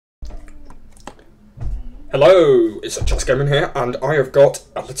Hello, it's Just Gaming here, and I have got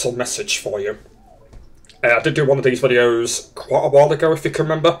a little message for you. I did do one of these videos quite a while ago, if you can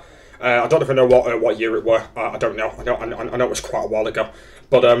remember. I don't even know what year it were. I don't know. I know it was quite a while ago.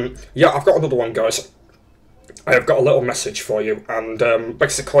 But yeah, I've got another one, guys. I have got a little message for you, and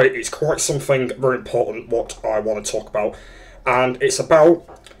basically, it's quite something very important what I want to talk about, and it's about.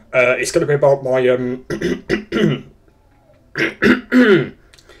 It's going to be about my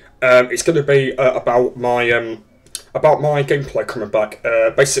it's going to be about my gameplay coming back.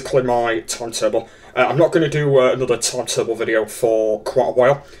 Basically, my timetable. I'm not going to do another timetable video for quite a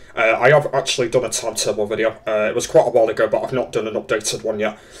while. I have actually done a timetable video. It was quite a while ago, but I've not done an updated one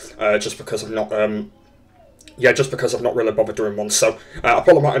yet, just because I've not. Yeah, just because I've not really bothered doing one, so I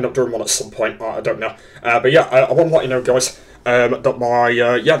probably might end up doing one at some point. I don't know, but yeah, I want to let you know, guys, that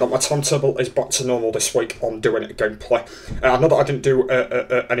my timetable is back to normal this week on doing gameplay. I know that I didn't do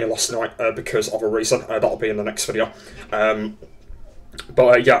any last night because of a reason. That'll be in the next video.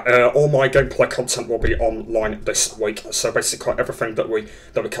 But yeah, all my gameplay content will be online this week. So basically, everything that we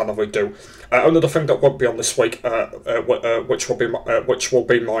kind of do. Another thing that won't be on this week, which will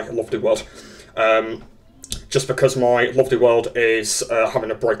be my Lovely World. Just because my Lovely World is having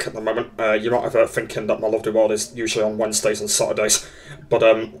a break at the moment. You might have thinking that my Lovely World is usually on Wednesdays and Saturdays, but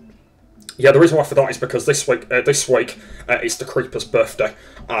yeah, the reason why for that is because this week it's the Creeper's birthday,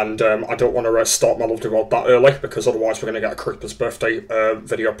 and I don't want to start my Lovely World that early because otherwise we're going to get a Creeper's birthday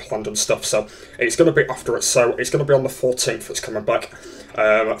video planned and stuff. So it's going to be after it. So it's going to be on the 14th. It's coming back.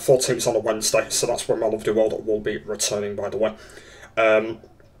 14th is on a Wednesday, so that's when my Lovely World will be returning. By the way.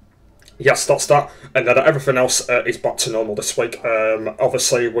 Yes, that's that, and then everything else is back to normal this week.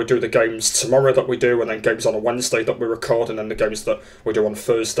 Obviously, we do the games tomorrow that we do, and then games on a Wednesday that we record, and then the games that we do on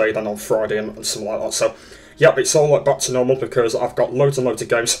Thursday, then on Friday, and something like that. So, yeah, it's all back to normal because I've got loads and loads of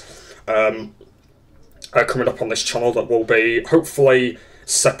games coming up on this channel that will be hopefully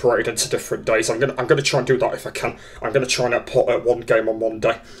separated into different days. I'm gonna try and do that if I can. I'm gonna try and put one game on one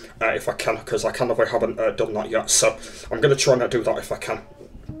day if I can, because I kind of haven't done that yet. So I'm gonna try and do that if I can.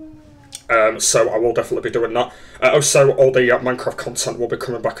 So I will definitely be doing that. Also, all the Minecraft content will be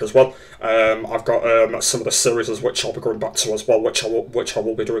coming back as well. I've got some of the series which I'll be going back to as well, which I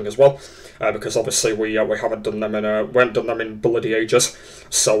will be doing as well, because obviously we haven't done them in bloody ages.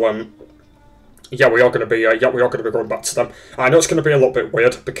 So yeah, we are going to be going back to them. I know it's going to be a little bit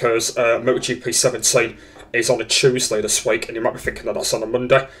weird because MotoGP 17 is on a Tuesday this week, and you might be thinking that that's on a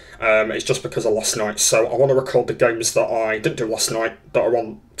Monday. It's just because of last night. So I want to record the games that I didn't do last night that are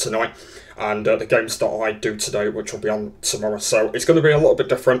on tonight, and the games that I do today, which will be on tomorrow. So it's going to be a little bit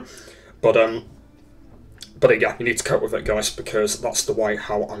different, but yeah, you need to cope with it, guys, because that's the way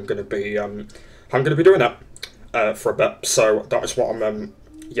how I'm going to be doing it for a bit. So that is what I'm.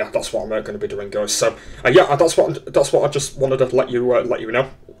 Yeah, that's what I'm going to be doing, guys. So yeah, that's what I just wanted to let you know.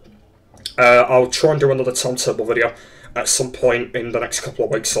 I'll try and do another timetable video at some point in the next couple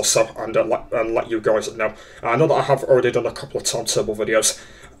of weeks or so, and let you guys know. I know that I have already done a couple of timetable videos,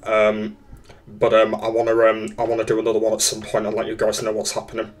 but I want to do another one at some point and let you guys know what's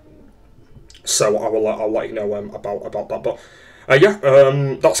happening. So I'll let you know about that. But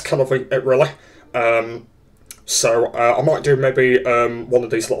yeah, that's kind of it really. So I might do maybe one of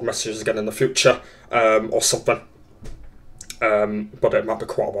these little messages again in the future, or something. But it might be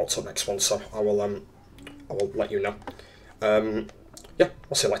quite a while till next one, so I will let you know. Yeah,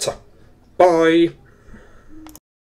 I'll see you later. Bye.